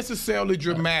made things unnecessarily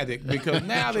dramatic because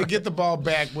now they get the ball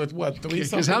back with what 3 something.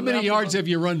 Because how many yards have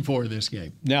you run for this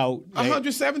game? Now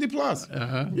 170 plus.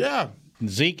 Yeah.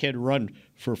 Zeke had run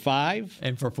for 5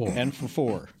 and for 4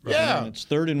 Yeah, and it's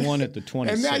 3rd and 1 at the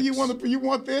 26. And now you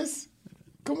want this?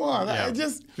 Come on,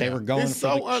 they were going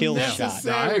for the kill shot.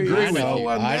 No, I agree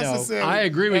with you. I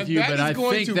agree with you, but I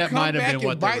think that might have been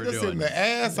what they were doing. Us in the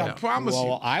ass, I promise you.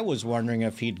 Well, I was wondering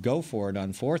if he'd go for it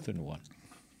on 4th and 1.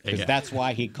 Because that's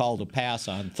why he called a pass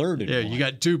on 3rd and 1. Yeah, you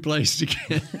got 2 plays to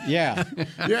get. Yeah.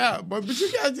 Yeah, but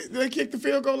they kicked the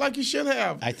field goal like you should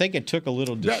have. I think it took a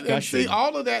little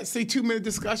discussion. See too many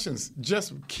discussions.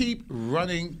 Just keep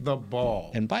running the ball.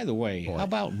 And by the way, how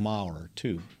about Maurer,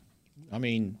 too? I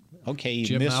mean, okay, he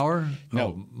Jim missed. Maurer?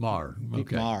 No. Maurer.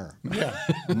 Okay. Maurer. Yeah.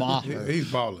 Maurer.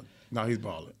 He's balling. No, he's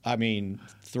balling. I mean,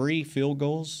 3 field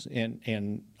goals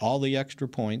and all the extra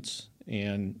points.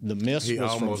 and the miss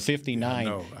was from 59, I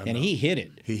know. and he hit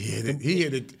it. He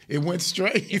hit it. It went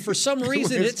straight. For some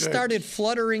reason, it started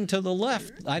fluttering to the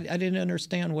left. I didn't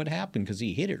understand what happened because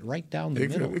he hit it right down the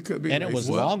middle. It could be, and it was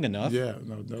long enough. Yeah,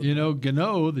 no. You know,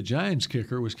 Gano, the Giants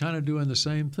kicker, was kind of doing the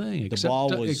same thing.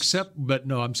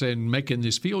 But I'm saying making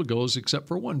these field goals, except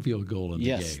for one field goal in the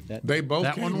game. They both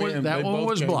that came one in. That one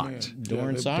was blocked.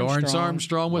 Dorrance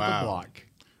Armstrong with the block.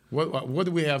 What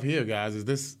do we have here, guys? Is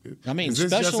this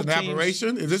just an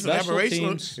aberration? Is this an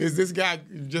aberration? Is this guy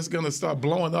just going to start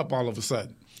blowing up all of a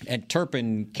sudden? And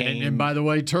Turpin came. And by the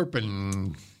way,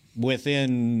 Turpin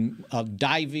within a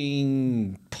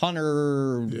diving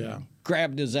punter.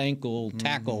 Grabbed his ankle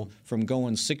tackle from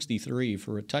going 63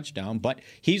 for a touchdown, but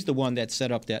he's the one that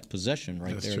set up that possession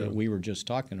that we were just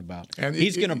talking about. And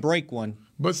he's going to break one.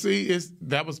 But see,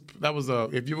 that was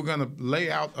if you were going to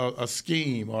lay out a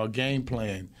scheme or a game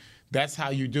plan, that's how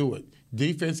you do it.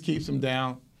 Defense keeps him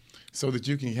down so that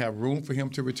you can have room for him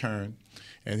to return.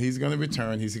 And he's going to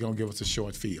return. He's going to give us a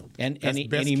short field. And he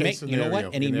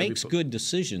makes good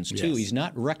decisions too. Yes. He's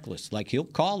not reckless. Like he'll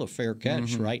call a fair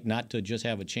catch, right? Not to just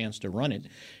have a chance to run it.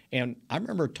 And I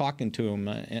remember talking to him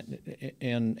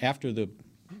and after the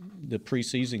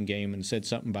preseason game and said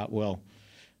something about, well,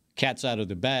 cat's out of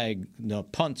the bag. The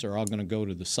punts are all going to go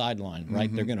to the sideline,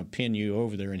 right? They're going to pin you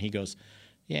over there. And he goes,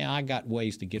 yeah, I got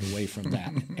ways to get away from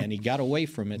that. And he got away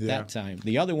from it that time.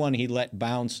 The other one he let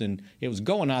bounce, and it was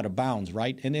going out of bounds,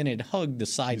 right? And then it hugged the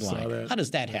sideline. How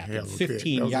does that happen?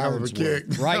 15 yards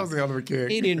worth, right? That was a hell of a kick.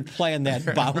 He didn't plan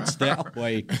that bounce that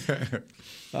way.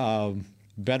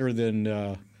 Better than,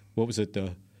 what was it,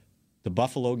 the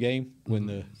Buffalo game when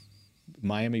the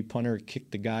Miami punter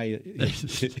kicked the guy,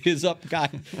 his up guy,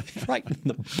 right in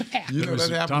the back. You know,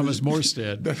 that happened Thomas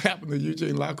Morstead. That happened to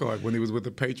Eugene Lockhart when he was with the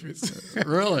Patriots.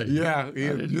 Really? Yeah. He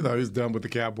was done with the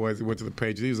Cowboys. He went to the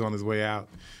Patriots. He was on his way out,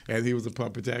 and he was a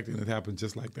punt protector, and it happened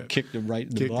just like that. Kicked him right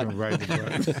in the butt.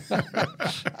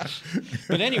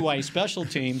 But anyway, special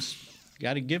teams,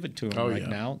 got to give it to him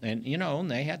now. And,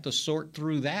 and they had to sort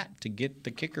through that to get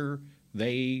the kicker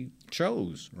they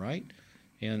chose, right?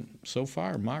 And so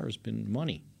far, Meyer's been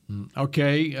money.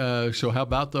 Okay, so how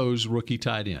about those rookie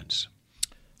tight ends?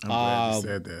 I'm glad you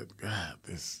said that.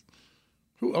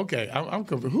 God, I'm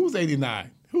confused. Who's 89?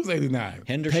 Who's 89?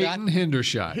 Hendershot. Peyton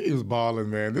Hendershot. He was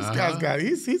balling, man. This guy's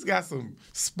he's got some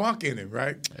spunk in him,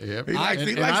 right? Yep.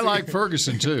 I like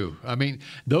Ferguson too. I mean,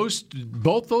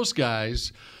 both those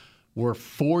guys were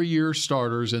 4-year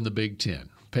starters in the Big Ten.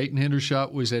 Peyton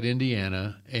Hendershot was at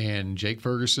Indiana, and Jake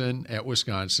Ferguson at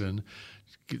Wisconsin.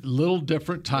 Little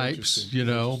different types,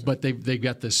 but they've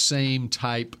got the same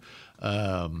type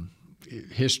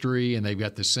history, and they've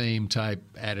got the same type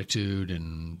attitude,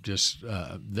 and just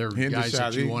they're guys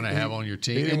that you want to have on your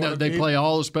team. And they play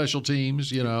all the special teams,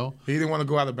 He didn't want to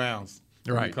go out of bounds.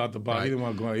 Right. He caught the ball. Right. He didn't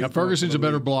want to go out. Now, Ferguson's a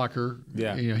better blocker.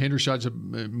 Yeah. Hendershot's a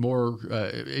more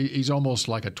he's almost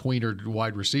like a tweener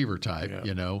wide receiver type,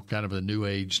 kind of a new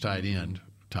age tight end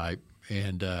type.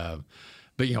 And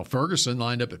but Ferguson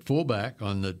lined up at fullback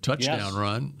on the touchdown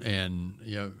run, and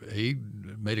he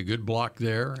made a good block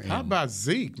there. How about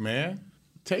Zeke, man,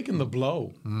 taking the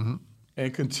blow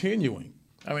and continuing?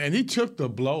 I mean, and he took the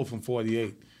blow from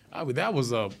 48. I mean, that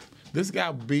was this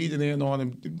guy beating in on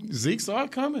him. Zeke saw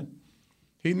it coming.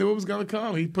 He knew it was going to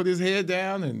come. He put his head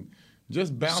down and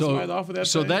just bounced right off of that.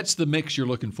 So that's the mix you're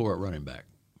looking for at running back,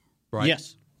 right?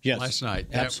 Yes. Last night,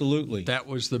 absolutely. That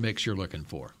was the mix you're looking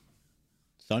for.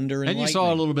 Thunder and lightning. You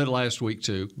saw a little bit last week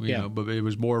too, but it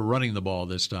was more running the ball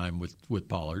this time with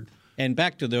Pollard. And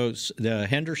back to the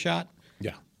Hendershot.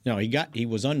 Yeah. No, he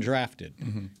was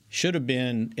undrafted. Should have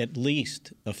been at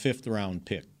least a 5th round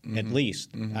pick. At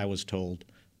least, I was told.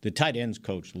 The tight ends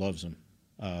coach loves him.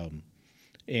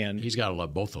 And he's got to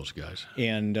love both those guys.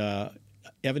 And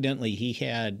evidently he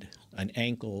had an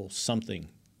ankle something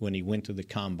when he went to the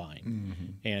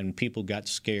combine. And people got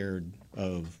scared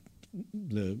of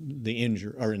the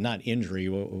injury, or not injury,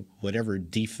 whatever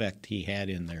defect he had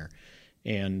in there.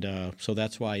 And so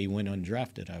that's why he went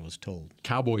undrafted, I was told.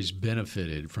 Cowboys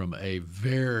benefited from a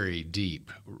very deep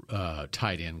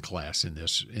tight end class in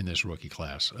this rookie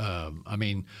class.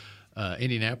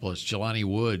 Indianapolis, Jelani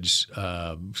Woods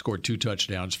scored 2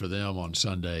 touchdowns for them on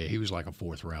Sunday. He was like a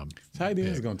 4th round. Tight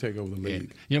ends are going to take over the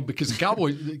league. And, because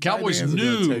the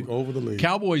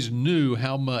Cowboys knew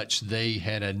how much they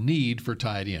had a need for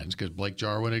tight ends because Blake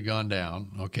Jarwin had gone down.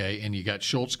 Okay, and you got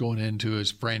Schultz going into his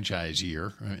franchise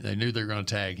year. They knew they were going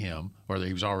to tag him, or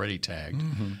he was already tagged,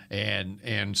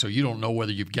 and so you don't know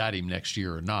whether you've got him next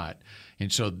year or not.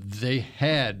 And so they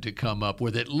had to come up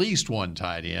with at least one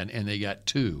tight end, and they got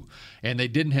two. And they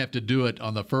didn't have to do it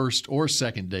on the first or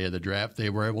second day of the draft. They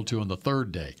were able to on the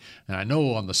third day. And I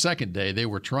know on the second day they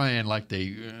were trying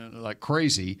like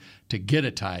crazy to get a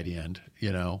tight end,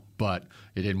 but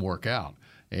it didn't work out.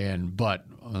 But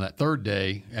on that third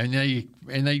day, and they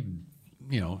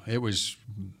it was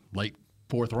late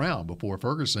fourth round before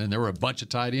Ferguson. There were a bunch of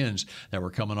tight ends that were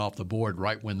coming off the board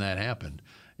right when that happened.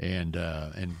 And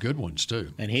good ones,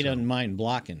 too. And he doesn't mind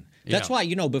blocking. That's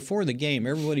why, before the game,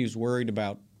 everybody was worried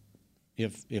about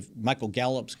if Michael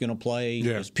Gallup's going to play,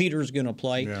 is Peters going to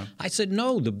play. Yeah. I said,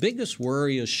 no, the biggest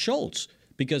worry is Schultz.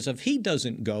 Because if he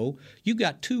doesn't go, you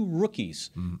got two rookies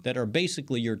that are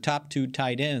basically your top two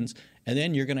tight ends, and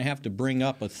then you're going to have to bring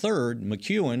up a third,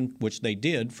 McEwen, which they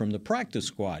did from the practice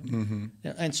squad. Mm-hmm.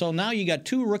 And so now you got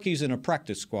two rookies in a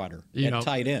practice squatter at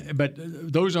tight end. But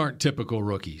those aren't typical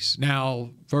rookies. Now,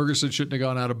 Ferguson shouldn't have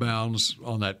gone out of bounds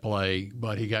on that play,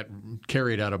 but he got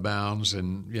carried out of bounds,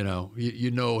 and he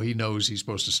knows he's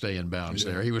supposed to stay in bounds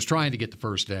there. He was trying to get the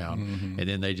first down, and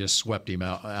then they just swept him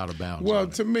out of bounds. Well,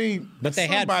 to me, but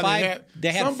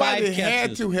somebody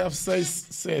had to have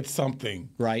said something.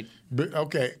 Right.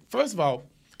 Okay, first of all,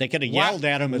 they could have yelled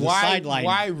at him at the sideline.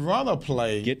 Why run a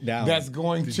play Get down. that's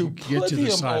going to put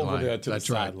him over there to the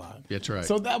sideline? That's right.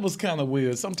 So that was kind of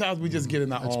weird. Sometimes we just get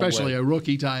in our own way. Especially a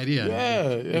rookie tight end. Yeah.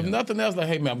 If nothing else, like,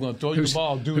 hey, man, I'm going to throw you the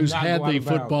ball. Who's had the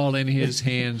football in his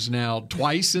hands now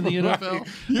twice in the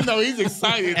NFL? Right. He's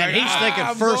excited. And he's thinking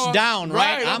first down,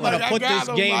 right? I'm going to put this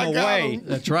game away.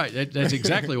 That's right. That's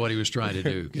exactly what he was trying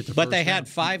to do. But they had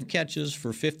 5 catches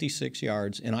for 56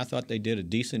 yards, and I thought they did a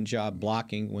decent job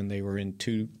blocking when they were in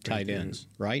 2 tight ends,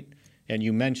 right? And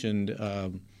you mentioned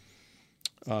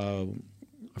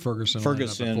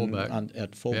Ferguson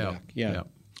at fullback. Yeah.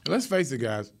 Let's face it,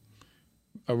 guys.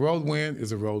 A road win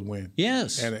is a road win.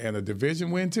 Yes. And a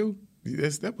division win too.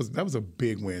 That was a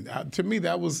big win. To me,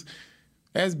 that was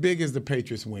as big as the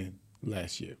Patriots win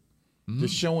last year.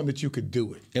 Just showing that you could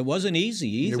do it. It wasn't easy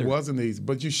either. It wasn't easy,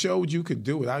 but you showed you could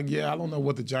do it. I don't know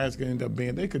what the Giants could end up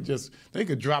being. They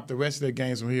could drop the rest of their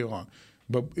games from here on.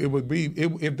 But it would be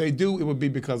if they do, it would be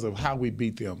because of how we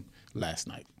beat them last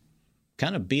night.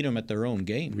 Kind of beat them at their own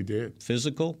game. We did.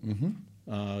 Physical,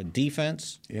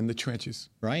 defense. In the trenches.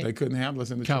 Right. They couldn't handle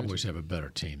us in the trenches. Cowboys have a better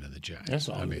team than the Giants. That's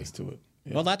all there is to it.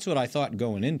 Yeah. Well, that's what I thought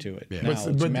going into it. Yeah. Now,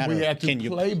 but we had to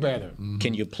play better.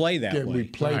 Can you play that way? Can we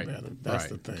play better? That's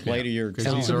the thing. Play to your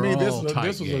talent. To me,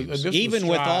 this was even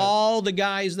with all the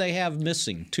guys they have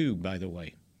missing, too, by the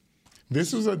way.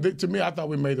 This was to me, I thought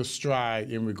we made a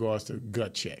stride in regards to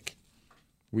gut check.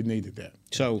 We needed that.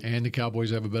 And the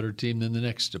Cowboys have a better team than the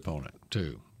next opponent,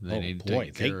 too. They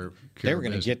were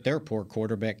going to get their poor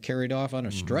quarterback carried off on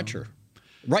a stretcher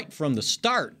right from the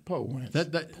start. Poor Wentz.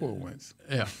 Poor Wentz.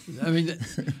 Yeah. I mean,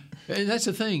 and that's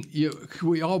the thing.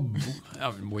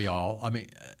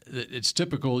 It's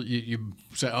typical. You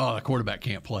say, "Oh, the quarterback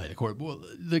can't play."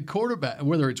 The quarterback,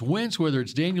 whether it's Wentz, whether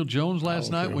it's Daniel Jones last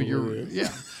night,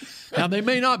 Now, they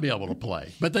may not be able to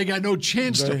play, but they got no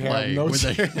chance to play.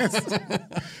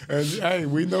 And, hey,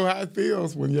 we know how it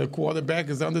feels when your quarterback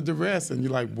is under duress and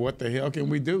you're like, what the hell can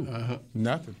we do?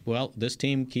 Nothing. Well, this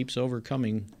team keeps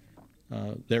overcoming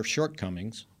their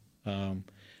shortcomings. And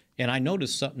I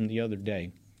noticed something the other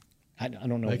day. I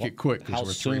don't know. Make it quick because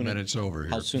we're 3 minutes over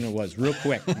here. How soon it was. Real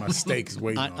quick. My steak's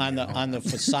waiting on the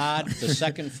facade, the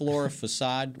second floor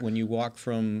facade, when you walk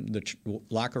from the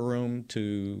locker room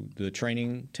to the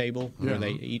training table where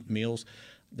they eat meals,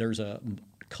 there's a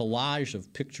collage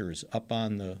of pictures up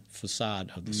on the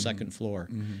facade of the second floor.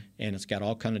 And it's got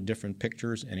all kind of different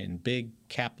pictures, and in big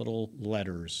capital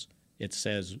letters it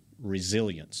says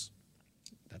resilience.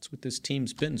 That's what this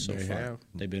team's been so far.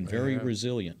 They've been very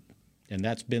resilient. And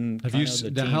that's been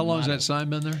how long has that sign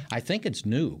been there? I think it's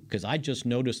new because I just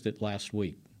noticed it last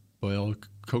week. Well,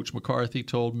 Coach McCarthy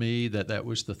told me that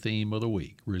was the theme of the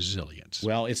week, resilience.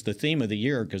 Well, it's the theme of the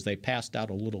year because they passed out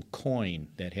a little coin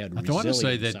that had resilience. I want to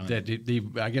say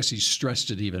that I guess he stressed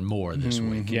it even more this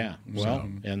week. Yeah, well,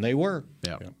 and they were.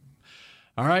 Yeah.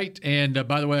 All right, and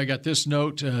by the way, I got this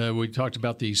note. We talked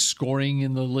about the scoring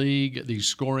in the league. The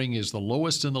scoring is the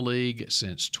lowest in the league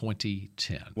since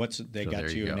 2010. They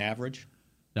got you an average?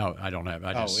 No, I don't have.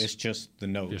 It's just the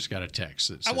note. Just got a text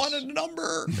that says, I wanted a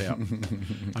number. Yeah,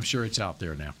 I'm sure it's out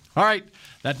there now. All right,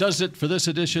 that does it for this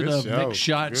edition of Mixed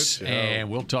Shots, and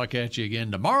we'll talk at you again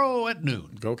tomorrow at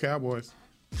noon. Go Cowboys.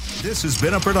 This has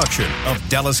been a production of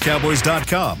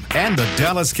DallasCowboys.com and the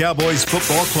Dallas Cowboys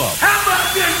Football Club. How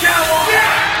about this, Cowboys?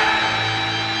 Yeah!